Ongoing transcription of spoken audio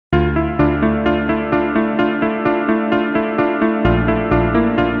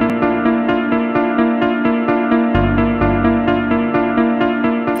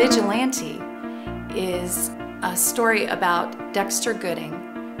story about Dexter Gooding,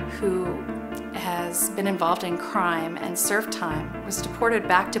 who has been involved in crime and served time, was deported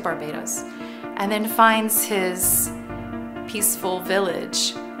back to Barbados, and then finds his peaceful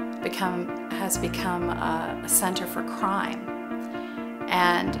village has become a center for crime.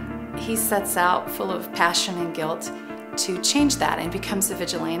 And he sets out full of passion and guilt to change that and becomes a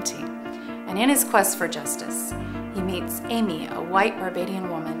vigilante. And in his quest for justice, he meets Amy, a white Barbadian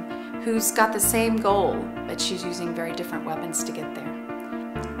woman who's got the same goal, but she's using very different weapons to get there.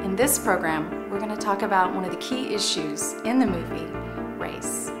 In this program, we're going to talk about one of the key issues in the movie,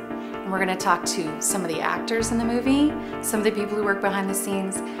 race. And we're going to talk to some of the actors in the movie, some of the people who work behind the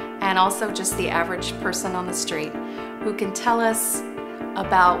scenes, and also just the average person on the street who can tell us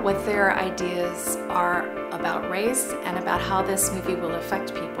about what their ideas are about race and about how this movie will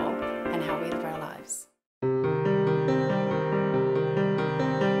affect people and how we live our lives.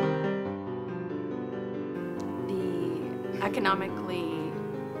 The economically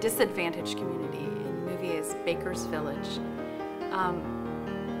disadvantaged community in the movie is Baker's Village.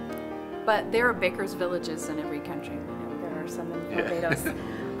 But there are Baker's villages in every country. There are some in Barbados.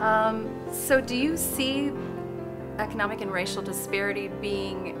 So do you see economic and racial disparity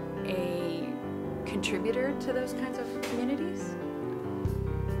being a contributor to those kinds of communities?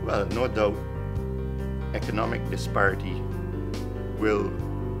 Well, no doubt economic disparity will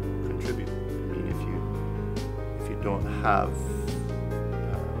contribute. I mean, if you don't have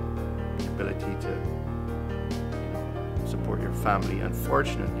the ability to support your family,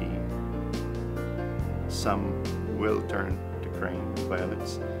 unfortunately, some will turn to crime,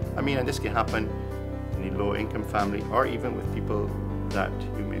 violence. I mean, and this can happen in a low-income family, or even with people that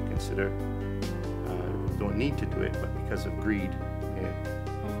you may consider don't need to do it, but because of greed, may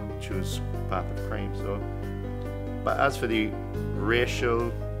choose the path of crime. So, but as for the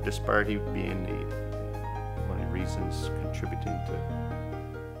racial disparity being one of the reasons contributing to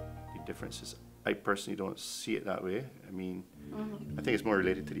the differences, I personally don't see it that way. I mean, I think it's more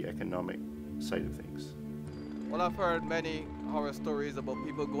related to the economic side of things. Well, I've heard many horror stories about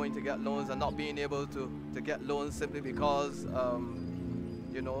people going to get loans and not being able to get loans simply because,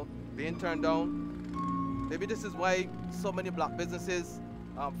 you know, being turned down. Maybe this is why so many black businesses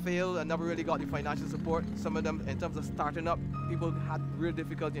fail and never really got the financial support. Some of them, in terms of starting up, people had real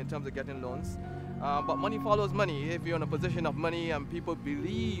difficulty in terms of getting loans. But money follows money. If you're in a position of money and people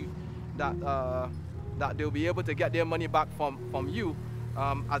believe that, that they'll be able to get their money back from you,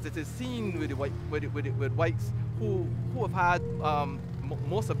 as it is seen with whites who have had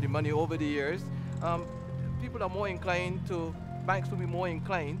most of the money over the years, people are more inclined to, banks will be more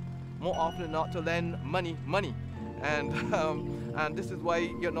inclined, more often than not, to lend money. And this is why,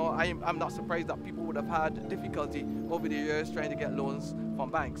 you know, I'm not surprised that people would have had difficulty over the years trying to get loans from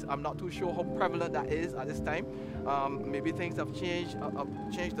banks. I'm not too sure how prevalent that is at this time. Maybe things have changed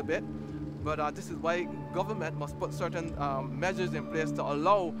a bit. But this is why government must put certain measures in place to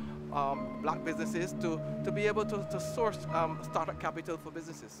allow black businesses to be able to source startup capital for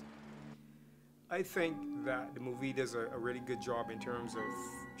businesses. I think that the movie does a really good job in terms of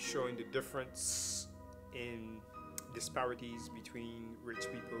showing the difference in disparities between rich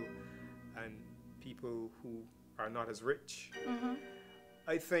people and people who are not as rich.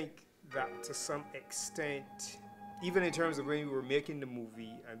 I think that to some extent, even in terms of when we were making the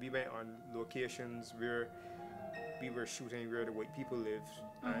movie and we went on locations where we were shooting where the white people lived,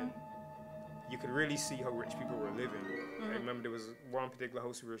 and you could really see how rich people were living. I remember there was one particular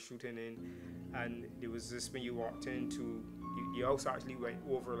house we were shooting in, and there was this, when you walked into, the house actually went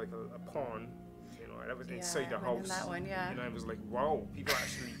over like a pond, you know, and that was inside the house. That one, yeah. You know, it was like, wow, people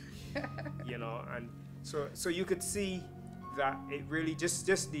actually, you know, and so you could see that it really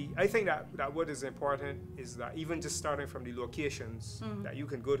I think that what is important is that even just starting from the locations, that you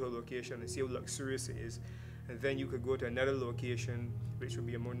can go to a location and see how luxurious it is, and then you could go to another location which would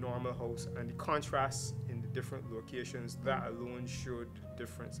be a more normal house, and the contrast in the different locations, that alone showed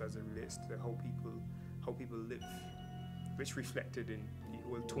difference as it relates to how people live, which reflected in the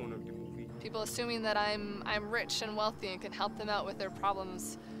whole tone of the movie. People assuming that I'm rich and wealthy and can help them out with their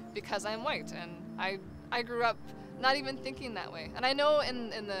problems because I'm white, and I grew up not even thinking that way. And I know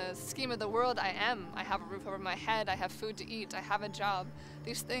in the scheme of the world I have a roof over my head, I have food to eat, I have a job.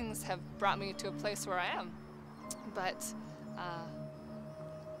 These things have brought me to a place where I am. But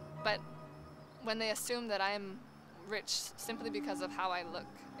when they assume that I'm rich simply because of how I look,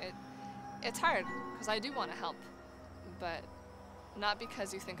 it's hard, because I do want to help, but not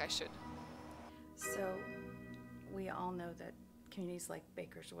because you think I should. So we all know that communities like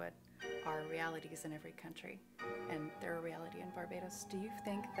Bakerswood are realities in every country, and they're a reality in Barbados. Do you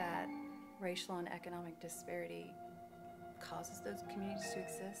think that racial and economic disparity causes those communities to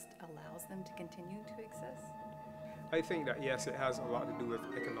exist, allows them to continue to exist? I think that yes, it has a lot to do with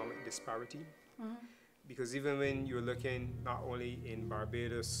economic disparity. Because even when you're looking not only in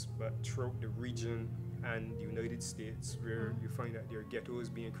Barbados, but throughout the region and the United States, where you find that there are ghettos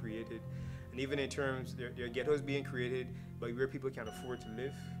being created, and even in terms, there are ghettos being created by where people can afford to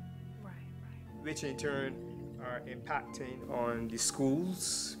live, which in turn are impacting on the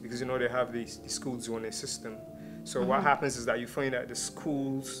schools, because you know they have the school zoning system. So what happens is that you find that the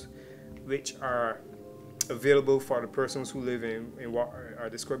schools which are available for the persons who live in what are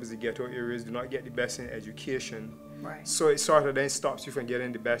described as the ghetto areas do not get the best in education. So it sort of then stops you from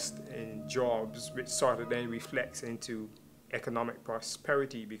getting the best in jobs, which sort of then reflects into economic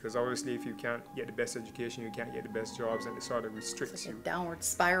prosperity, because obviously if you can't get the best education, you can't get the best jobs, and it sort of restricts It's like you. a downward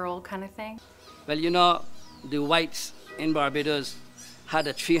spiral kind of thing? Well, you know, the whites in Barbados had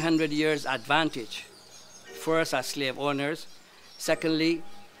a 300 years advantage. First as slave owners, secondly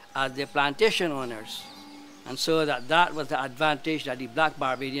as the plantation owners. And so that was the advantage that the black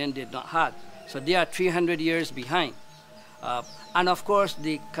Barbadian did not have. So they are 300 years behind. And of course,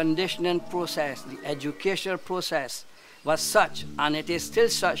 the conditioning process, the educational process was such, and it is still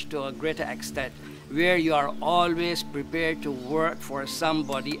such to a greater extent, where you are always prepared to work for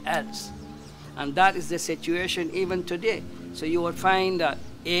somebody else. And that is the situation even today. So you will find that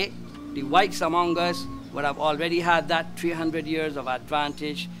the whites among us would have already had that 300 years of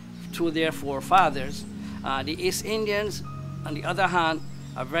advantage through their forefathers. The East Indians, on the other hand,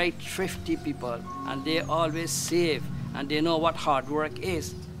 are very thrifty people, and they always save, and they know what hard work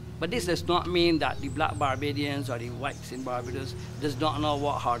is. But this does not mean that the black Barbadians or the whites in Barbados does not know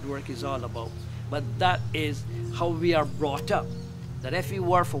what hard work is all about. But that is how we are brought up, that if we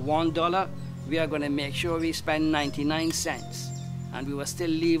work for $1, we are going to make sure we spend 99 cents, and we will still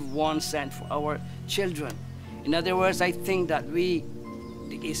leave 1 cent for our children. In other words, I think that we,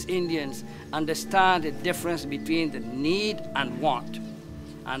 the East Indians, understand the difference between the need and want.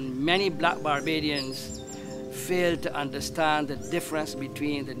 And many black Barbadians fail to understand the difference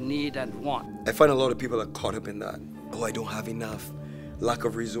between the need and want. I find a lot of people are caught up in that. Oh, I don't have enough, lack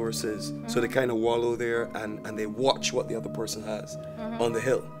of resources. So they kind of wallow there and they watch what the other person has on the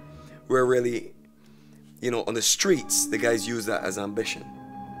hill. Where really, you know, on the streets, the guys use that as ambition.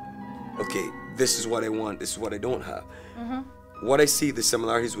 Okay, this is what I want, this is what I don't have. What I see the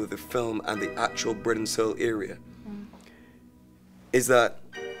similarities with the film and the actual Britain's Hill area is that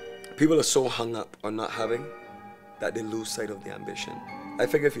people are so hung up on not having that they lose sight of the ambition. I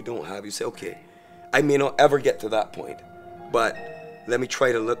figure if you don't have, you say, okay, I may not ever get to that point, but let me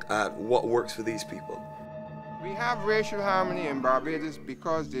try to look at what works for these people. We have racial harmony in Barbados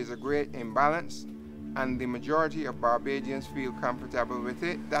because there's a great imbalance, and the majority of Barbadians feel comfortable with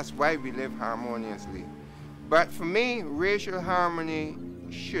it. That's why we live harmoniously. But for me, racial harmony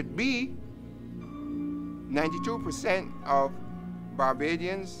should be 92% of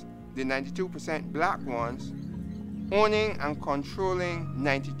Barbadians, the 92% black ones, owning and controlling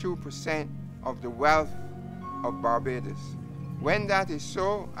 92% of the wealth of Barbados. When that is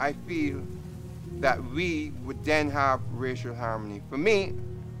so, I feel that we would then have racial harmony. For me,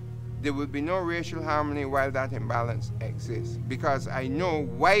 there will be no racial harmony while that imbalance exists, because I know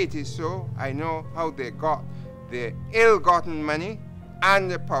why it is so. I know how they got their ill-gotten money and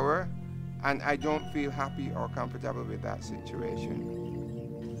the power, and I don't feel happy or comfortable with that situation.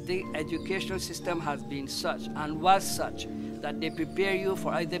 The educational system has been such and was such that they prepare you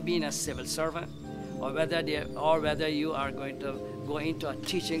for either being a civil servant or whether you are going to go into a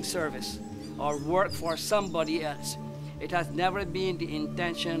teaching service or work for somebody else. It has never been the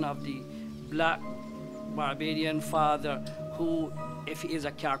intention of the black Barbadian father who, if he is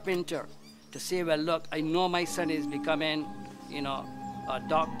a carpenter, to say, well, look, I know my son is becoming, you know, a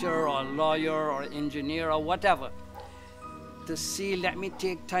doctor or a lawyer or engineer or whatever. To see, let me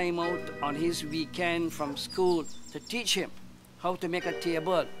take time out on his weekend from school to teach him how to make a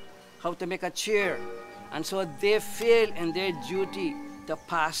table, how to make a chair. And so they feel in their duty to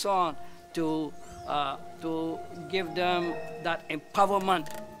pass on, to give them that empowerment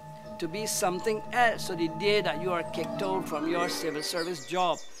to be something else. So the day that you are kicked out from your civil service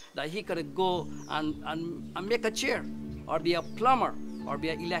job, that he could go and make a chair, or be a plumber, or be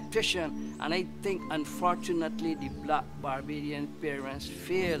an electrician. And I think, unfortunately, the black Barbadian parents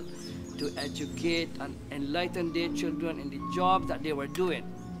fail to educate and enlighten their children in the job that they were doing.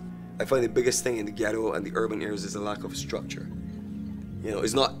 I find the biggest thing in the ghetto and the urban areas is the lack of structure. You know,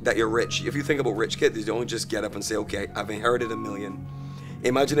 it's not that you're rich. If you think about rich kids, they don't just get up and say, okay, I've inherited $1 million.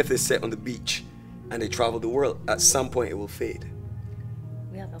 Imagine if they sit on the beach and they travel the world. At some point, it will fade.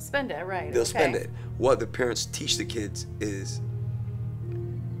 Yeah, they'll spend it, right? They'll spend it. What the parents teach the kids is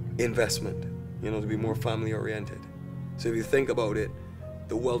investment, you know, to be more family oriented. So if you think about it,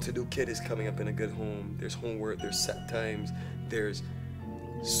 the well-to-do kid is coming up in a good home. There's homework, there's set times, there's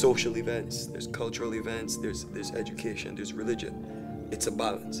social events, there's cultural events, there's education, there's religion. It's a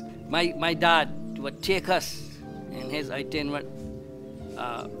balance. My dad would take us in his itinerant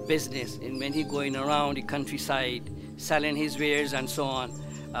business, and when he going around the countryside selling his wares and so on,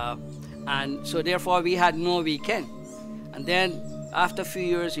 and so therefore we had no weekend. And then after a few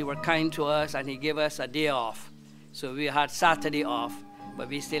years he were kind to us and he gave us a day off, so we had Saturday off, but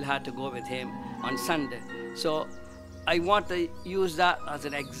we still had to go with him on Sunday. So I want to use that as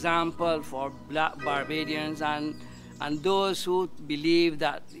an example for black Barbadians and those who believe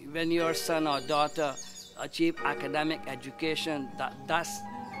that when your son or daughter achieve academic education, that's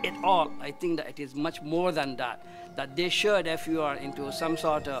it all. I think that it is much more than that. That they should, if you are into some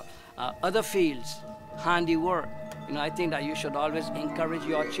sort of other fields, handiwork, you know, I think that you should always encourage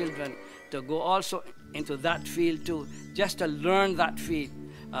your children to go also into that field too, just to learn that field.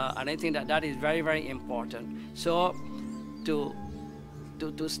 And I think that that is very, very important. So to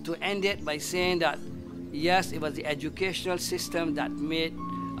end it by saying that, yes, it was the educational system that made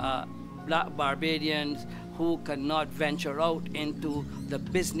black Barbadians who cannot venture out into the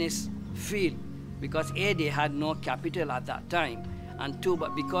business field, because A, they had no capital at that time, and two,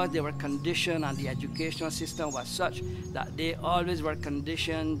 but because they were conditioned and the educational system was such that they always were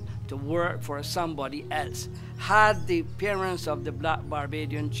conditioned to work for somebody else. Had the parents of the black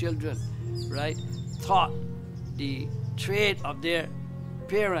Barbadian children, right, taught the trade of their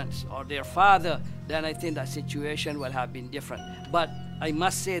parents or their father, then I think that situation will have been different. But I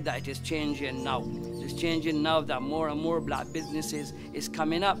must say that it is changing now. It's changing now that more and more black businesses is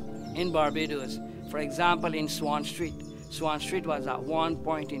coming up in Barbados. For example, in Swan Street. Swan Street was at one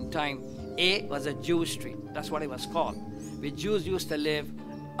point in time, was a Jew street. That's what it was called. The Jews used to live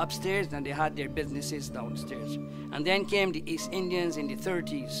upstairs and they had their businesses downstairs. And then came the East Indians in the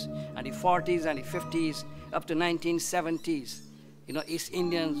 30s and the 40s and the 50s up to 1970s. You know, East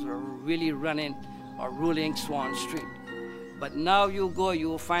Indians were really running or ruling Swan Street. But now you go, you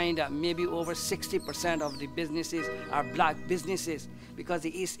will find that maybe over 60% of the businesses are black businesses, because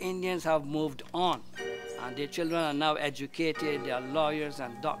the East Indians have moved on. And their children are now educated, they are lawyers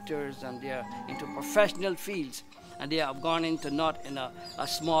and doctors, and they are into professional fields. And they have gone into not in a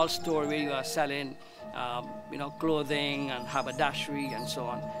small store where you are selling you know, clothing and haberdashery and so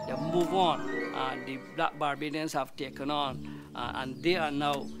on. They have moved on, and the black Barbadians have taken on, and they are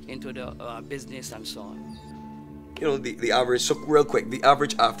now into the business and so on. You know, the average, so real quick, the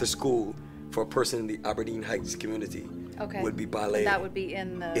average after school for a person in the Aberdeen Heights community would be ballet. That would be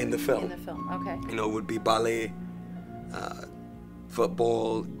in the film. In the film, okay. You know, it would be ballet,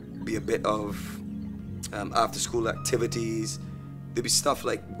 football, be a bit of after school activities. There'd be stuff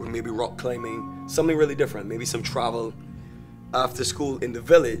like maybe rock climbing, something really different, maybe some travel. After school in the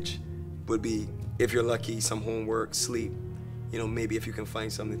village would be, if you're lucky, some homework, sleep, you know, maybe if you can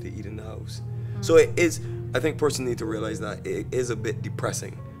find something to eat in the house. So it is, I think persons need to realize that it is a bit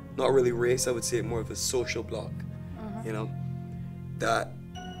depressing. Not really race, I would say more of a social block, you know, that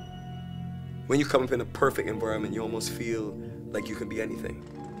when you come up in a perfect environment, you almost feel like you can be anything.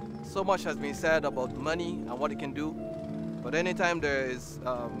 So much has been said about money and what it can do, but anytime there is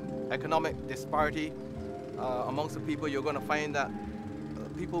economic disparity amongst the people, you're going to find that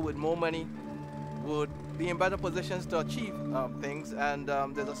people with more money would be in better positions to achieve things, and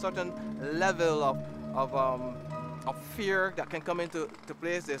there's a certain level of fear that can come into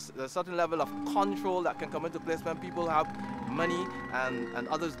place. There's a certain level of control that can come into place when people have money and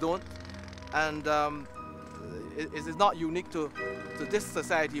others don't. And it is not unique to this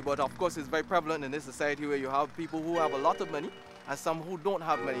society, but of course it's very prevalent in this society where you have people who have a lot of money and some who don't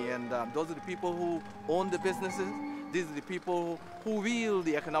have money, and those are the people who own the businesses. These are the people who wield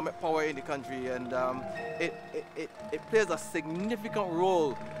the economic power in the country, and it plays a significant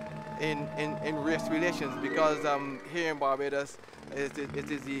role in race relations, because here in Barbados, it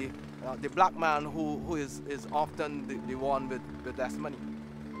is the black man who is often the one with less money.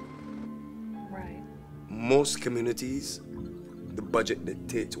 Right. Most communities, the budget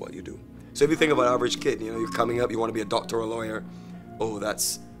dictates what you do. So if you think of an average kid, you know, you're coming up, you want to be a doctor or a lawyer, oh,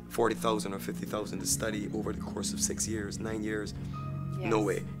 that's 40,000 or 50,000 to study over the course of 6 years, 9 years. Yes. No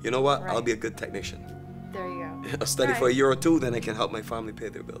way. You know what? Right. I'll be a good technician. There you go. I'll study for a year or two, then I can help my family pay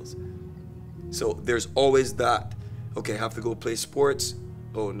their bills. So there's always that. Okay, I have to go play sports.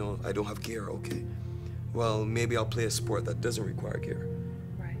 Oh no, I don't have gear. Okay. Well, maybe I'll play a sport that doesn't require gear.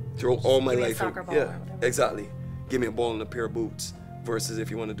 Right. Throw all my Give me life. a soccer ball yeah, or whatever. exactly. Give me a ball and a pair of boots. versus if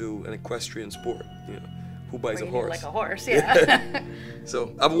you want to do an equestrian sport, you know, who buys a horse? Like a horse, yeah.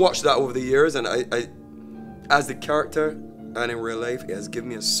 So I've watched that over the years, and I as the character and in real life, it has given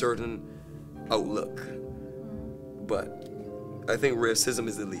me a certain outlook. But I think racism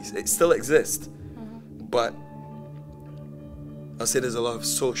is the least. It still exists, but I'll say there's a lot of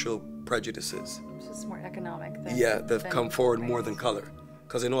social prejudices. It's just more economic. Than, Yeah, they've come forward more race. than color.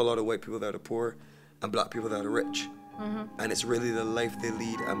 Because I know a lot of white people that are poor and black people that are rich. And it's really the life they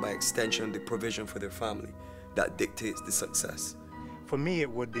lead, and by extension, the provision for their family that dictates the success. For me,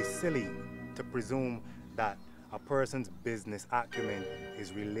 it would be silly to presume that a person's business acumen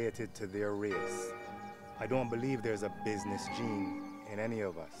is related to their race. I don't believe there's a business gene in any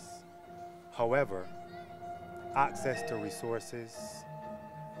of us. However, access to resources,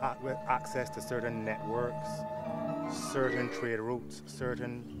 access to certain networks, certain trade routes,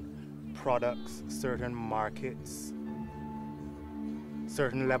 certain products, certain markets,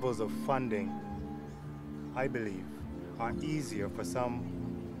 certain levels of funding, I believe, is easier for some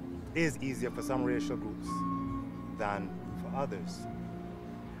racial groups than for others.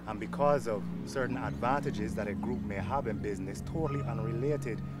 And because of certain advantages that a group may have in business, totally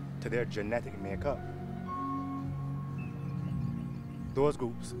unrelated to their genetic makeup, those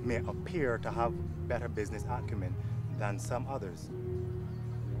groups may appear to have better business acumen than some others,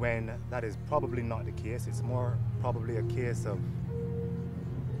 when that is probably not the case. It's more probably a case of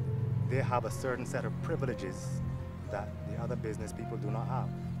they have a certain set of privileges that the other business people do not have.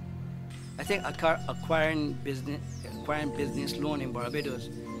 I think acquiring business loan in Barbados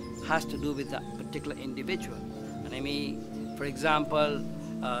has to do with that particular individual. And I mean, for example,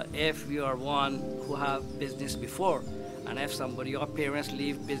 if you are one who have business before, and if somebody, your parents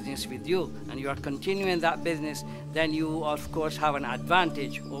leave business with you, and you are continuing that business, then you of course have an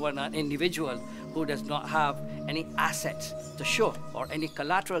advantage over an individual who does not have any assets to show or any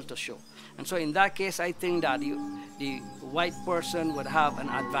collateral to show. And so in that case, I think that the white person would have an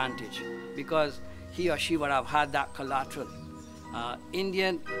advantage because he or she would have had that collateral.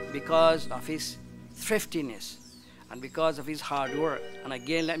 Indian, because of his thriftiness and because of his hard work, and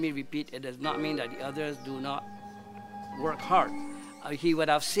again, let me repeat, it does not mean that the others do not work hard. He would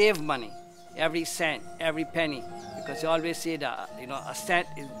have saved money, every cent, every penny, because they always say that, you know, a cent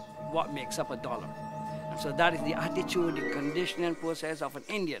is what makes up a dollar. And so that is the attitude, the conditioning process of an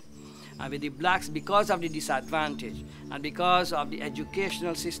Indian. And with the blacks, because of the disadvantage and because of the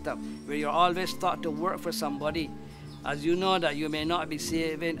educational system, where you're always taught to work for somebody, as you know that you may not be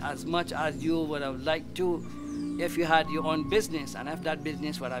saving as much as you would have liked to if you had your own business, and if that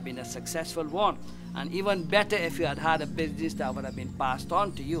business would have been a successful one. And even better if you had had a business that would have been passed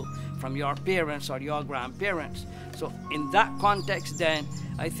on to you from your parents or your grandparents. So in that context then,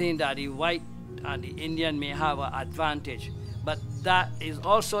 I think that the white and the Indian may have an advantage. But that is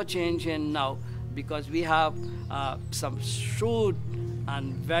also changing now because we have some shrewd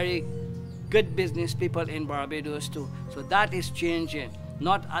and very good business people in Barbados too. So that is changing,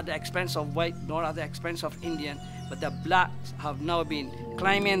 not at the expense of white, nor at the expense of Indian, but the blacks have now been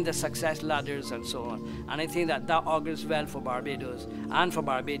climbing the success ladders and so on. And I think that that augurs well for Barbados and for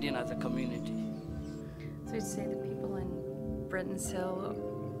Barbadian as a community. So you'd say that people in Britain's Hill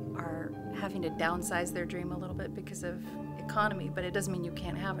are having to downsize their dream a little bit because of economy, but it doesn't mean you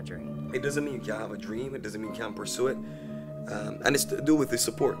can't have a dream. It doesn't mean you can't have a dream. It doesn't mean you can't pursue it. And it's to do with the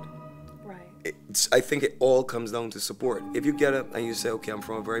support. Right. I think it all comes down to support. If you get up and you say, okay, I'm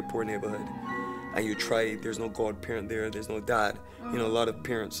from a very poor neighborhood, and you try, there's no godparent there, there's no dad. You know, a lot of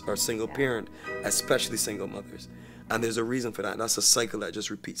parents are single parent, especially single mothers. And there's a reason for that. That's a cycle that just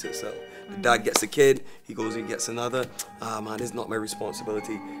repeats itself. The dad gets a kid, he goes and gets another. Ah, man, this is not my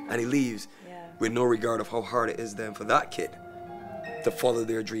responsibility. And he leaves with no regard of how hard it is then for that kid to follow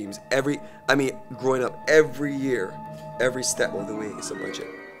their dreams. Growing up every year, every step of the way, it's a budget.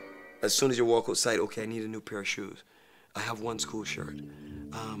 As soon as you walk outside, okay, I need a new pair of shoes. I have one school shirt.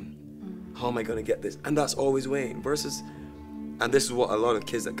 How am I gonna get this? And that's always weighing versus, and this is what a lot of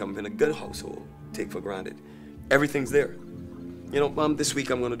kids that come in a good household take for granted. Everything's there. You know, this week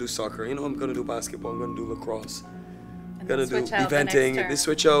I'm gonna do soccer. You know, I'm gonna do basketball. I'm gonna do lacrosse. I'm gonna do eventing. They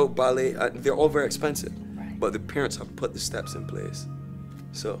switch out ballet. They're all very expensive, but the parents have put the steps in place.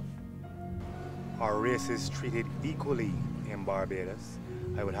 So, are races treated equally in Barbados?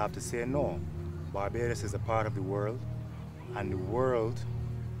 I would have to say no. Barbados is a part of the world, and the world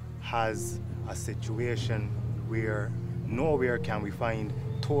has a situation where nowhere can we find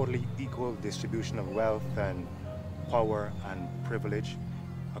totally equal distribution of wealth and power and privilege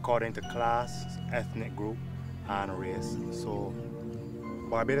according to class, ethnic group, and race. So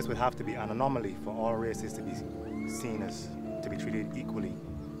Barbados would have to be an anomaly for all races to be seen as to be treated equally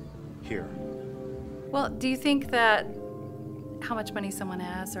here. Well, do you think that how much money someone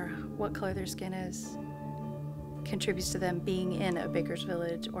has or what color their skin is contributes to them being in a baker's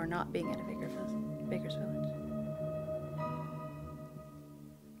village or not being in a baker's village?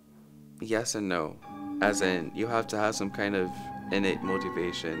 Yes and no. As in, you have to have some kind of innate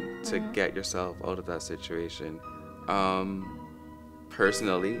motivation to get yourself out of that situation.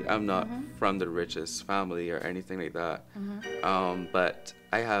 Personally, I'm not from the richest family or anything like that, but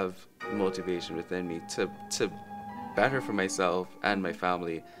I have motivation within me to better for myself and my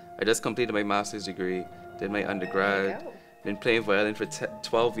family. I just completed my master's degree, did my undergrad, been playing violin for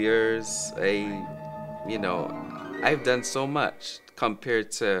 12 years. I've done so much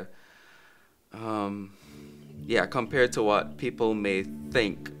compared to compared to what people may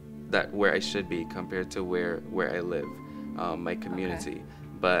think that where I should be compared to where I live, my community.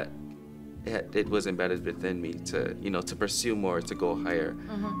 But it was embedded within me to pursue more, to go higher.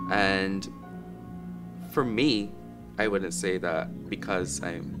 And for me, I wouldn't say that because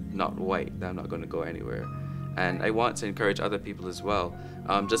I'm not white that I'm not going to go anywhere. And I want to encourage other people as well.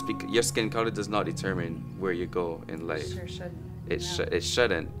 Just because your skin color does not determine where you go in life. Sure should. It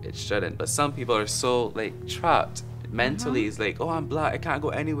shouldn't. But some people are so like trapped mentally. It's like, oh, I'm black, I can't go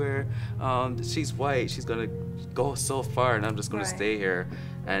anywhere. She's white, she's gonna go so far, and I'm just gonna stay here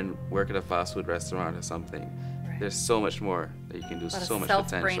and work at a fast food restaurant or something. There's so much more that you can do. So much potential.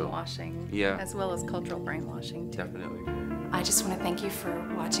 Self-brainwashing, as well as cultural brainwashing too. Definitely. I just want to thank you for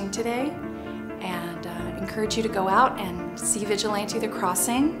watching today, and encourage you to go out and see Vigilante-the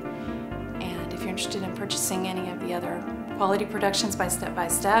Crossing. And if you're interested in purchasing any of the other quality productions by Step by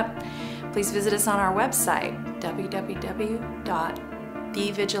Step, please visit us on our website,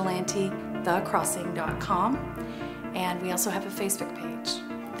 www.thevigilantethecrossing.com. And we also have a Facebook page.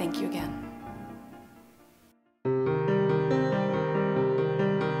 Thank you again.